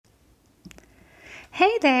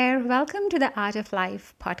Hey there, welcome to the Art of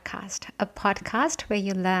Life podcast, a podcast where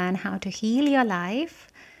you learn how to heal your life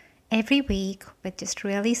every week with just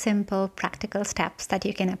really simple, practical steps that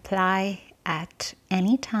you can apply at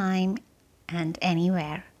any time and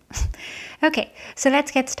anywhere. Okay, so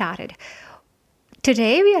let's get started.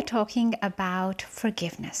 Today we are talking about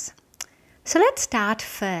forgiveness. So let's start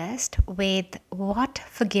first with what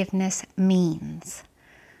forgiveness means.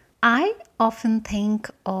 I often think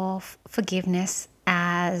of forgiveness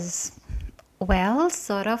as, well,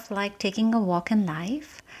 sort of like taking a walk in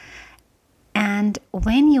life. And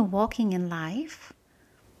when you're walking in life,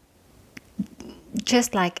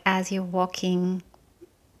 just like as you're walking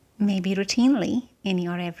maybe routinely in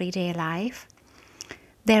your everyday life,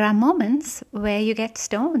 there are moments where you get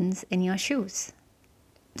stones in your shoes.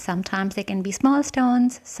 Sometimes they can be small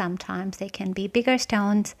stones, sometimes they can be bigger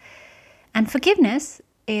stones. And forgiveness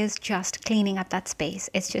is just cleaning up that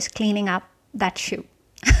space. It's just cleaning up that shoe.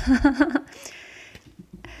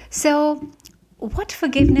 So, what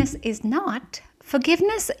forgiveness is not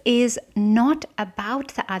about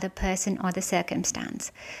the other person or the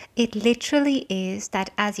circumstance. It literally is that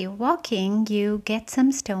as you're walking, you get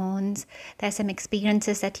some stones. There's some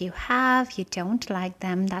experiences that you have, you don't like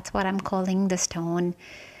them. That's what I'm calling the stone.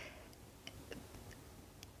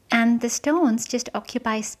 And the stones just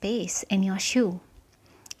occupy space in your shoe.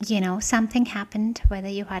 Something happened, whether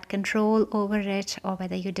you had control over it or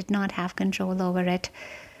whether you did not have control over it,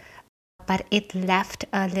 but it left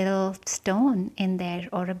a little stone in there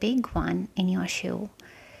or a big one in your shoe.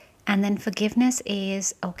 And then forgiveness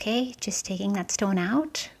is, okay, just taking that stone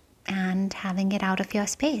out and having it out of your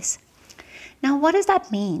space. Now, what does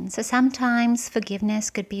that mean? So sometimes forgiveness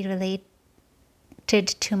could be related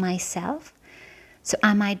to myself. So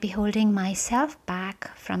I might be holding myself back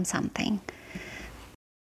from something.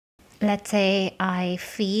 Let's say I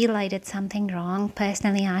feel I did something wrong.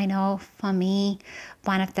 Personally, I know for me,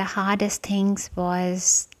 one of the hardest things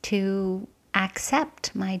was to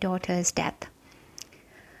accept my daughter's death.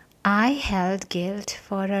 I held guilt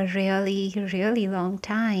for a really, really long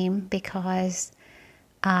time because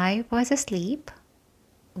I was asleep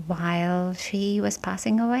while she was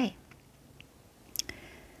passing away.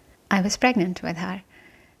 I was pregnant with her.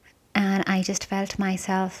 And I just felt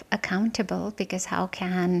myself accountable because how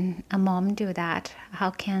can a mom do that?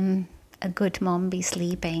 How can a good mom be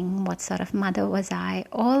sleeping? What sort of mother was I?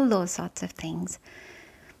 All those sorts of things.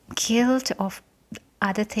 Guilt of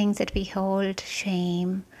other things that we hold,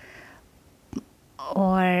 shame,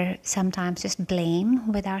 or sometimes just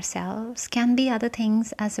blame with ourselves can be other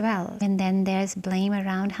things as well. And then there's blame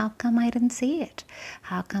around, how come I didn't see it?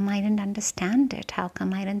 How come I didn't understand it? How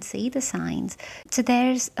come I didn't see the signs? So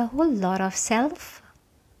there's a whole lot of self-guilt,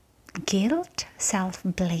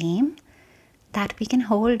 self-blame that we can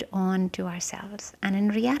hold on to ourselves. And in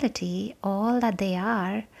reality, all that they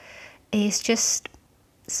are is just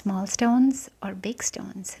small stones or big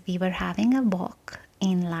stones. We were having a walk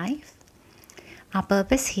in life. Our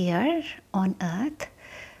purpose here on earth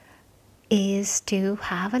is to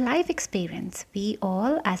have a life experience. We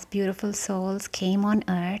all, as beautiful souls, came on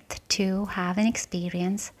earth to have an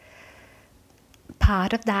experience.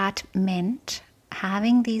 Part of that meant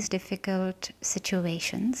having these difficult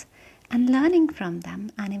situations and learning from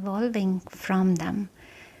them and evolving from them.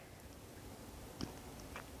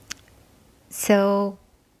 So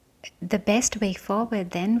the best way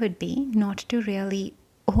forward then would be not to really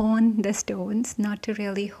own the stones, not to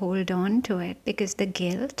really hold on to it, because the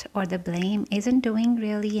guilt or the blame isn't doing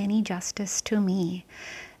really any justice to me.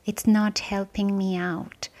 It's not helping me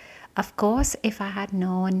out. Of course, if I had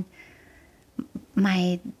known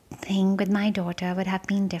my thing with my daughter would have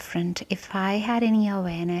been different. If I had any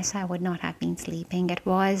awareness, I would not have been sleeping. It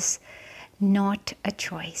was not a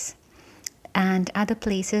choice. And other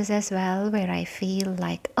places as well where I feel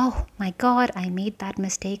like, oh my God, I made that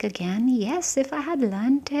mistake again. Yes, if I had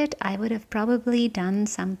learned it, I would have probably done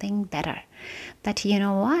something better. But you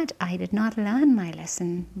know what? I did not learn my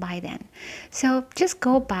lesson by then. So just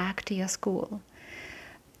go back to your school.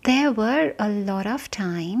 There were a lot of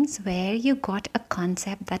times where you got a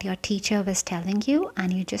concept that your teacher was telling you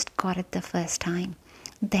and you just got it the first time.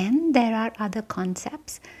 Then there are other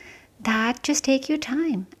concepts that just take you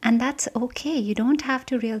time, and that's okay. You don't have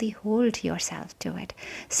to really hold yourself to it.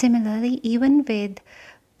 Similarly, even with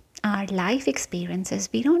our life experiences,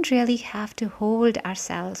 we don't really have to hold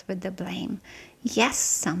ourselves with the blame. Yes,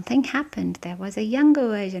 something happened. There was a younger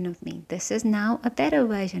version of me. This is now a better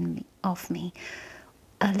version of me.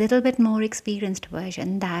 a little bit more experienced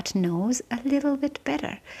version that knows a little bit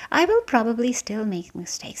better. I will probably still make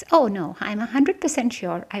mistakes. Oh no, I'm 100%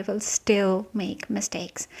 sure I will still make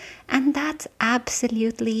mistakes. And that's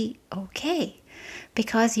absolutely okay.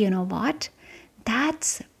 Because you know what?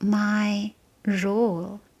 That's my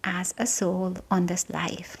role as a soul on this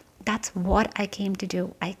life. That's what I came to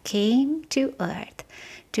do. I came to earth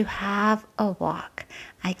to have a walk.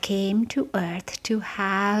 I came to earth to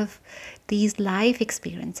have these life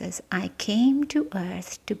experiences. I came to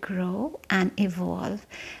earth to grow and evolve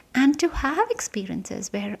and to have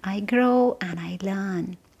experiences where I grow and I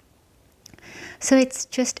learn. So it's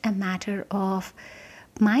just a matter of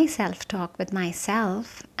my self-talk with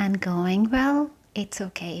myself and going, well, it's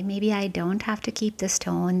okay. Maybe I don't have to keep the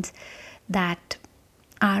stones that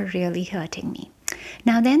are really hurting me.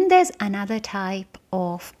 Now, then there's another type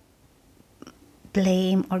of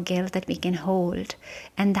blame or guilt that we can hold,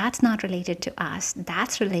 and that's not related to us,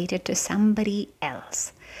 that's related to somebody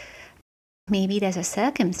else. Maybe there's a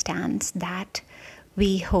circumstance that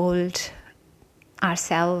we hold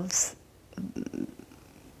ourselves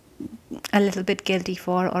a little bit guilty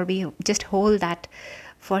for, or we just hold that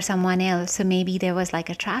for someone else. So maybe there was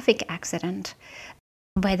like a traffic accident,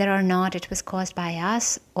 whether or not it was caused by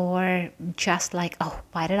us, or just like, oh,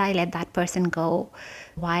 why did I let that person go?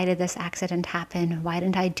 Why did this accident happen? Why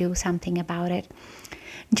didn't I do something about it?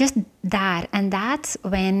 Just that. And that's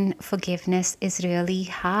when forgiveness is really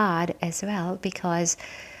hard as well, because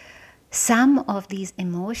some of these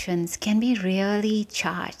emotions can be really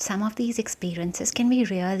charged. Some of these experiences can be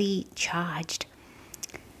really charged.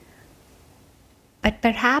 But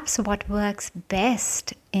perhaps what works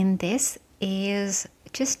best in this is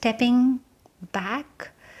just stepping back,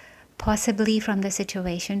 possibly from the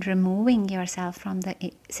situation, removing yourself from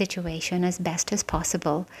the situation as best as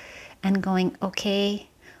possible, and going, okay,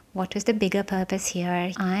 what is the bigger purpose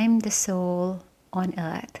here? I'm the soul on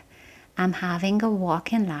earth. I'm having a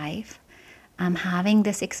walk in life. I'm having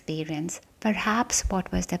this experience. Perhaps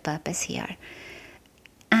what was the purpose here?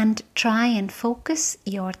 And try and focus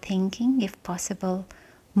your thinking, if possible,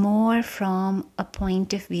 more from a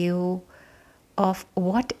point of view of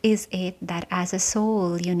what is it that as a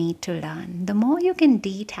soul you need to learn. The more you can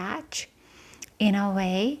detach in a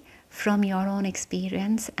way from your own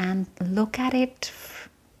experience and look at it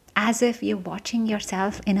as if you're watching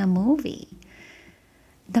yourself in a movie,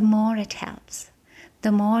 the more it helps.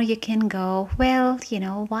 The more you can go, well,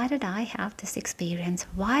 why did I have this experience?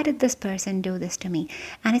 Why did this person do this to me?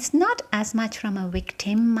 And it's not as much from a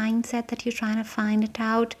victim mindset that you're trying to find it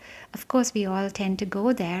out. Of course, we all tend to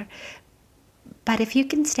go there. But if you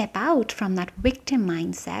can step out from that victim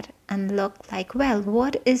mindset and look like, well,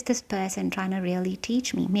 what is this person trying to really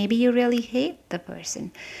teach me? Maybe you really hate the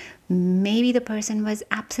person. Maybe the person was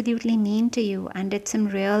absolutely mean to you and did some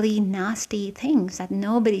really nasty things that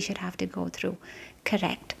nobody should have to go through.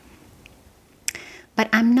 Correct. But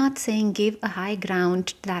I'm not saying give a high ground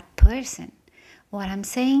to that person. What I'm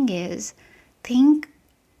saying is think,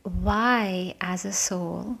 why as a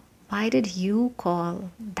soul, why did you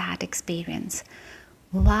call that experience?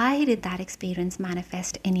 Why did that experience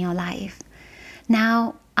manifest in your life?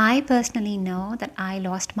 Now, I personally know that I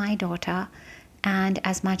lost my daughter, and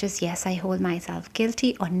as much as, yes, I hold myself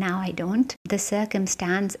guilty, or now I don't, the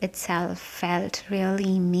circumstance itself felt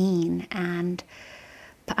really mean, and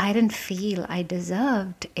I didn't feel I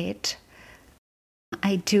deserved it.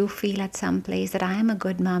 I do feel at some place that I am a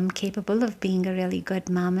good mom, capable of being a really good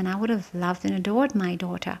mom, and I would have loved and adored my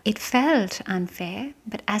daughter. It felt unfair,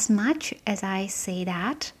 but as much as I say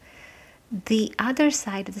that, the other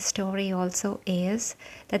side of the story also is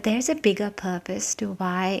that there's a bigger purpose to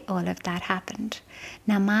why all of that happened.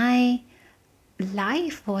 Now, my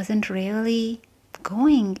life wasn't really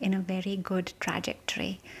going in a very good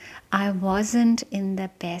trajectory. I wasn't in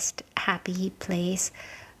the best happy place.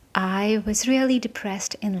 I was really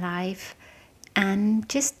depressed in life and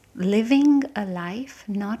just living a life,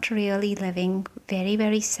 not really living, very,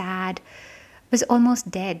 very sad, was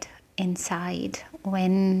almost dead inside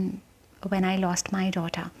when I lost my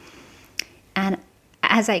daughter. And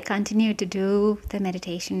as I continued to do the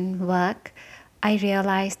meditation work, I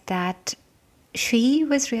realized that she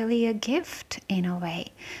was really a gift in a way,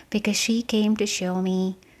 because she came to show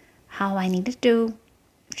me how I needed to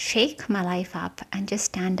shake my life up and just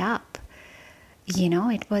stand up.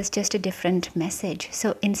 It was just a different message.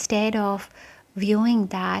 So instead of viewing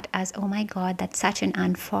that as, oh my God, that's such an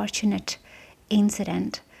unfortunate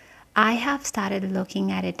incident, I have started looking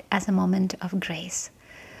at it as a moment of grace.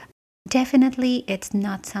 Definitely, it's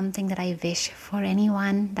not something that I wish for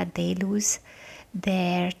anyone, that they lose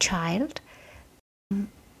their child.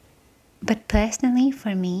 But personally,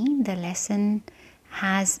 for me, the lesson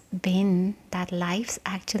has been that life's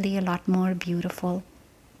actually a lot more beautiful.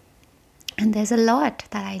 And there's a lot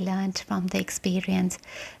that I learned from the experience.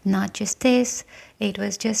 Not just this, it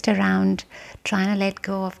was just around trying to let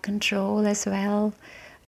go of control as well.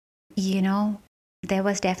 You know, there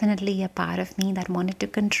was definitely a part of me that wanted to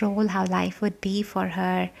control how life would be for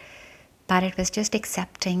her. But it was just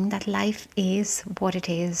accepting that life is what it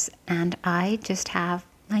is, and I just have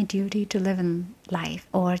my duty to live in life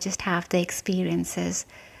or just have the experiences.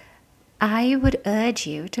 I would urge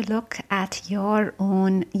you to look at your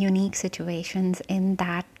own unique situations in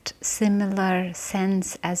that similar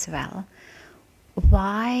sense as well.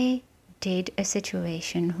 Why did a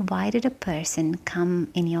situation, why did a person come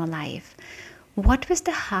in your life? What was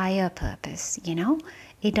the higher purpose?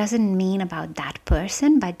 It doesn't mean about that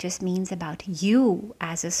person, but just means about you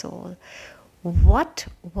as a soul. What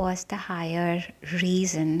was the higher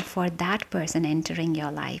reason for that person entering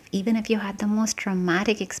your life? Even if you had the most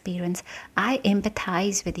traumatic experience, I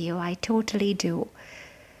empathize with you. I totally do.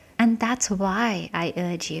 And that's why I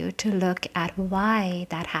urge you to look at why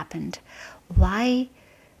that happened. Why?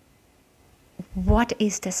 What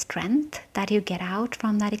is the strength that you get out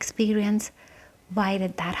from that experience? Why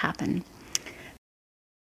did that happen?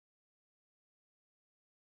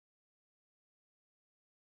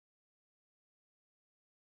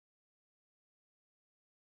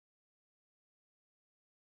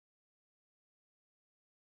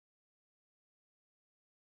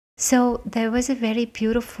 So there was a very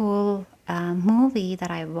beautiful movie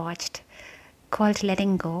that I watched called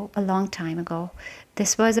Letting Go a long time ago.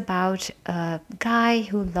 This was about a guy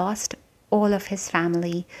who lost all of his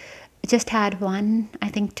family, just had one, I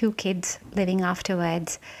think two kids living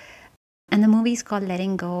afterwards. And the movie's called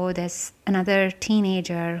Letting Go. There's another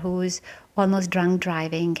teenager who's almost drunk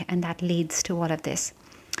driving, and that leads to all of this.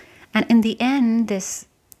 And in the end, this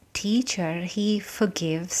teacher, he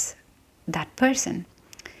forgives that person.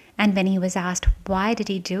 And when he was asked, why did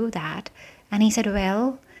he do that? And he said,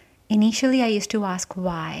 well, initially I used to ask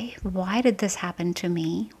why. Why did this happen to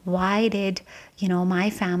me? Why did,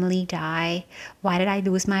 my family die? Why did I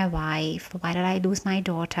lose my wife? Why did I lose my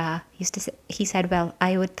daughter? He said, well,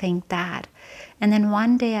 I would think that. And then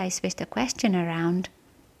one day I switched the question around.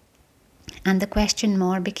 And the question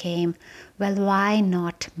more became, well, why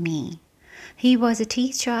not me? He was a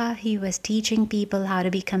teacher. He was teaching people how to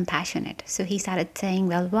be compassionate. So he started saying,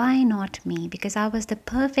 well, why not me? Because I was the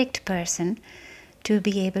perfect person to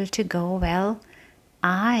be able to go, well,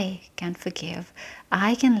 I can forgive.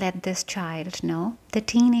 I can let this child know, the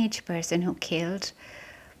teenage person who killed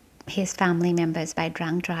his family members by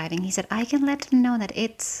drunk driving. He said, I can let him know that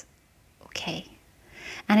it's okay.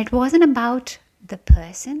 And it wasn't about the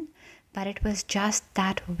person, but it was just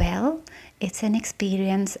that, well, it's an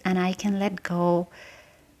experience and I can let go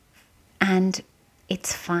and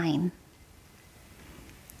it's fine.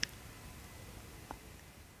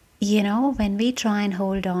 When we try and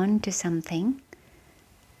hold on to something,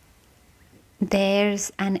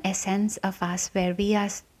 there's an essence of us where we are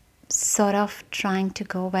sort of trying to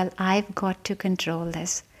go, well, I've got to control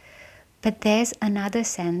this. But there's another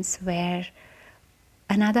sense where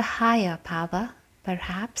another higher power,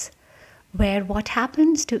 perhaps, where what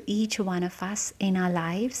happens to each one of us in our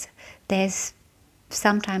lives, there's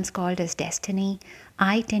sometimes called as destiny.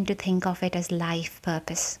 I tend to think of it as life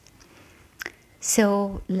purpose.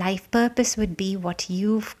 So life purpose would be what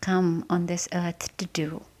you've come on this earth to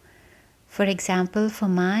do. For example, for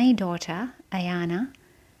my daughter, Ayana,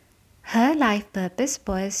 her life purpose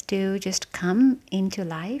was to just come into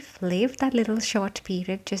life, live that little short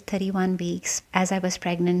period, just 31 weeks as I was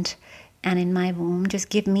pregnant and in my womb, just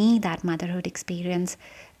give me that motherhood experience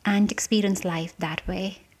and experience life that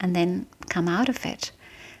way and then come out of it.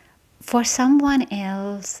 For someone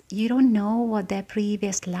else, you don't know what their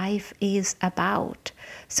previous life is about.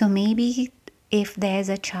 So maybe if there's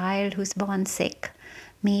a child who's born sick,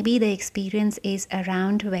 maybe the experience is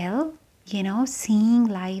around, well, seeing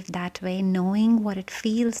life that way, knowing what it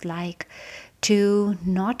feels like to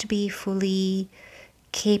not be fully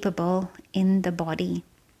capable in the body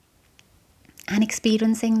and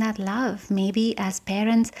experiencing that love. Maybe as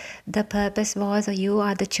parents, the purpose was, or you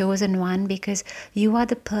are the chosen one because you are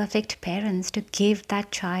the perfect parents to give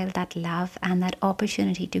that child that love and that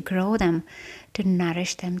opportunity to grow them, to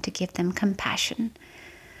nourish them, to give them compassion.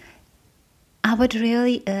 I would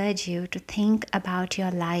really urge you to think about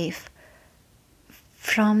your life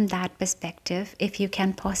from that perspective, if you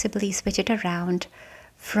can possibly switch it around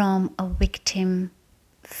from a victim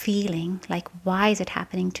feeling, like why is it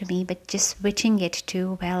happening to me, but just switching it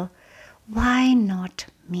to, well, why not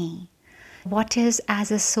me? what is,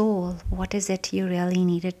 as a soul, what is it you really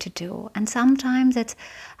needed to do? And sometimes it's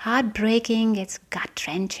heartbreaking, it's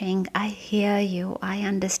gut-wrenching. I hear you, I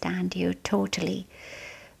understand you totally.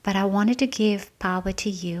 But I wanted to give power to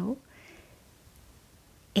you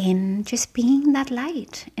in just being that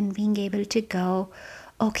light and being able to go,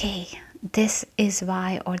 okay, this is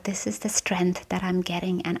why, or this is the strength that I'm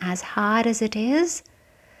getting. And as hard as it is,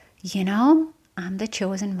 I'm the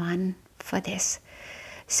chosen one for this.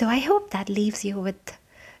 So I hope that leaves you with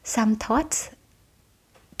some thoughts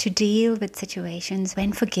to deal with situations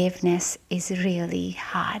when forgiveness is really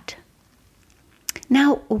hard.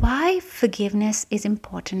 Now, why forgiveness is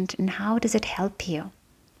important and how does it help you?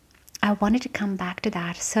 I wanted to come back to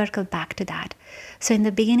that, circle back to that. So in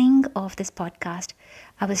the beginning of this podcast,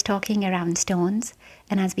 I was talking around stones.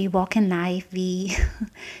 And as we walk in life, we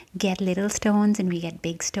get little stones and we get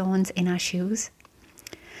big stones in our shoes.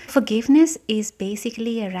 Forgiveness is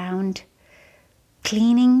basically around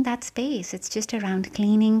cleaning that space. It's just around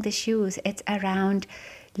cleaning the shoes. It's around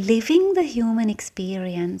living the human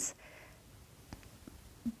experience,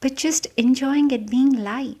 but just enjoying it, being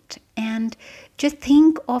light, and just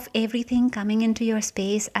think of everything coming into your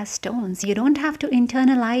space as stones. You don't have to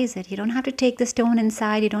internalize it. You don't have to take the stone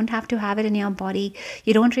inside. You don't have to have it in your body.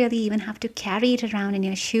 You don't really even have to carry it around in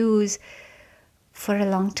your shoes for a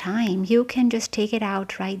long time. You can just take it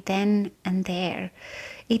out right then and there.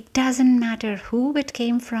 It doesn't matter who it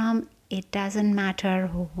came from. It doesn't matter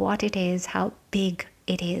what it is, how big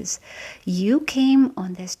it is. You came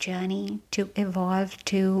on this journey to evolve,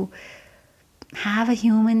 to have a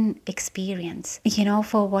human experience.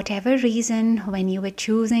 For whatever reason, when you were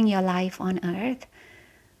choosing your life on earth,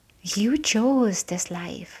 you chose this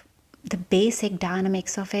life. The basic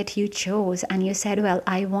dynamics of it you chose, and you said, well,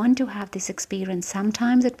 I want to have this experience.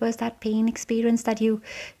 Sometimes it was that pain experience that you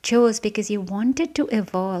chose because you wanted to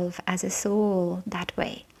evolve as a soul that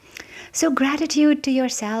way. So gratitude to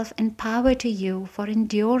yourself and power to you for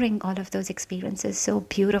enduring all of those experiences so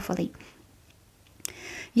beautifully.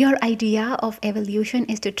 Your idea of evolution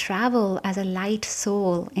is to travel as a light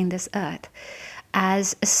soul in this earth,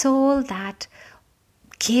 as a soul that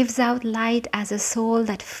gives out light, as a soul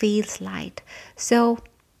that feels light. So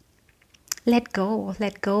let go of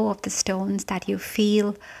the stones that you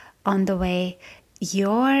feel on the way.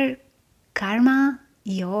 Your karma,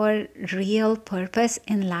 your real purpose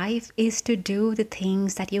in life is to do the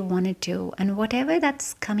things that you want to do, and whatever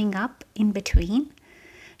that's coming up in between,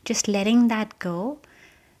 just letting that go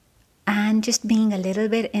and just being a little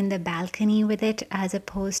bit in the balcony with it, as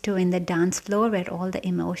opposed to in the dance floor where all the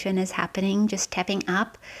emotion is happening. Just stepping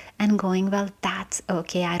up and going, well, that's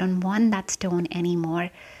okay, I don't want that stone anymore.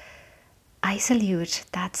 I salute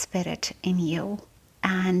that spirit in you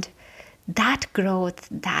and that growth,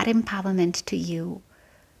 that empowerment to you,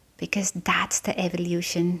 because that's the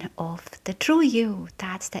evolution of the true you.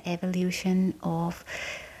 That's the evolution of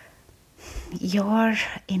your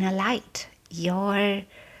inner light, your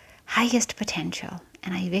highest potential.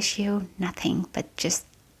 And I wish you nothing but just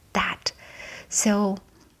that. So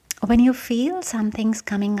when you feel something's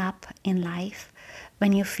coming up in life,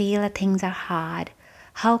 when you feel that things are hard,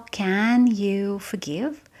 how can you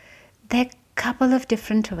forgive? There are a couple of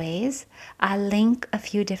different ways. I'll link a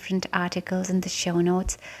few different articles in the show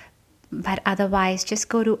notes. But otherwise, just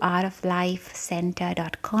go to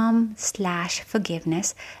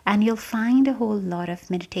artoflifecenter.com/forgiveness and you'll find a whole lot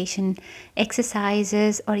of meditation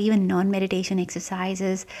exercises or even non-meditation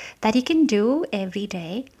exercises that you can do every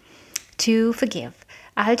day to forgive.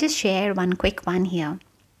 I'll just share one quick one here.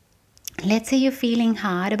 Let's say you're feeling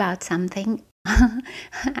hard about something.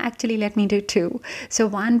 Actually, let me do two. So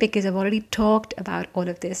one, because I've already talked about all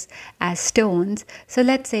of this as stones. So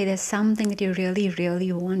let's say there's something that you really,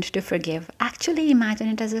 really want to forgive. Actually, imagine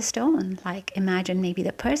it as a stone. Like imagine maybe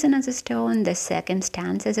the person as a stone, the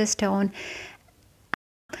circumstance as a stone,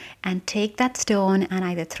 and take that stone and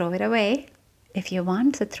either throw it away if you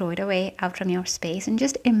want, so throw it away out from your space and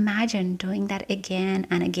just imagine doing that again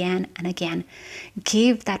and again and again.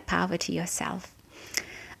 Give that power to yourself.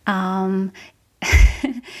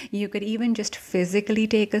 You could even just physically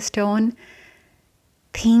take a stone.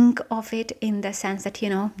 Think of it in the sense that,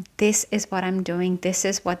 this is what I'm doing. This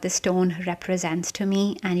is what the stone represents to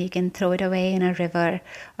me. And you can throw it away in a river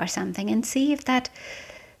or something and see if that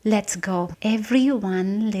lets go. Every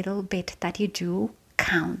one little bit that you do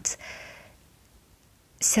counts.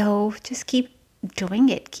 So just keep doing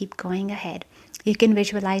it. Keep going ahead. You can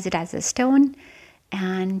visualize it as a stone.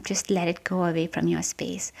 and just let it go away from your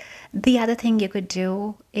space. The other thing you could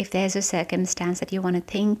do, if there's a circumstance that you want to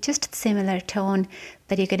think, just similar tone,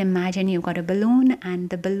 but you could imagine you've got a balloon and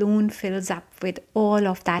the balloon fills up with all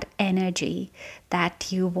of that energy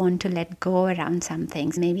that you want to let go around some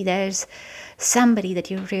things. Maybe there's somebody that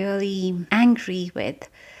you're really angry with.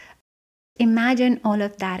 Imagine all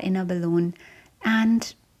of that in a balloon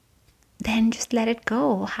and then just let it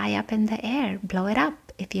go high up in the air. Blow it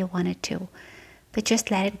up if you wanted to, but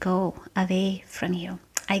just let it go away from you.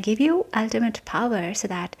 I give you ultimate power so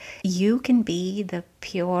that you can be the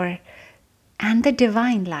pure and the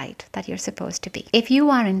divine light that you're supposed to be. If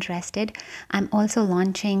you are interested, I'm also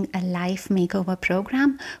launching a Life Makeover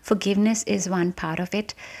Program. Forgiveness is one part of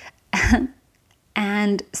it.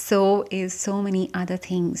 And so is so many other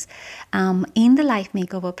things. In the Life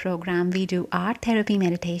Makeover Program, we do art therapy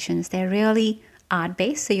meditations. They're really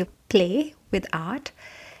art-based, so you play with art,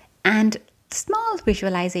 and small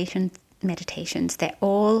visualization meditations. They're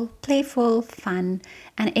all playful, fun,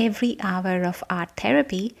 and every hour of art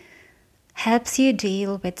therapy helps you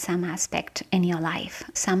deal with some aspect in your life.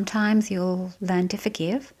 Sometimes you'll learn to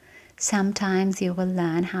forgive. Sometimes you will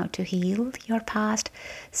learn how to heal your past.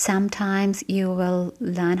 Sometimes you will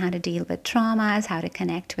learn how to deal with traumas, how to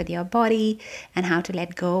connect with your body, and how to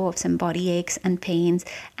let go of some body aches and pains.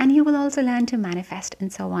 And you will also learn to manifest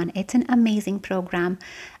and so on. It's an amazing program.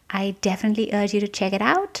 I definitely urge you to check it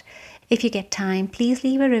out. If you get time, please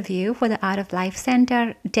leave a review for the Art of Life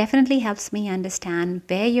Center. Definitely helps me understand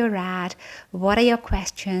where you're at, what are your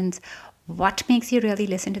questions, what makes you really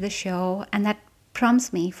listen to the show, and that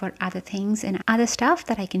prompts me for other things and other stuff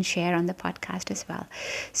that I can share on the podcast as well.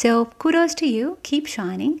 So kudos to you. Keep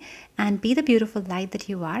shining and be the beautiful light that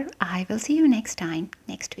you are. I will see you next time,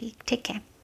 next week. Take care.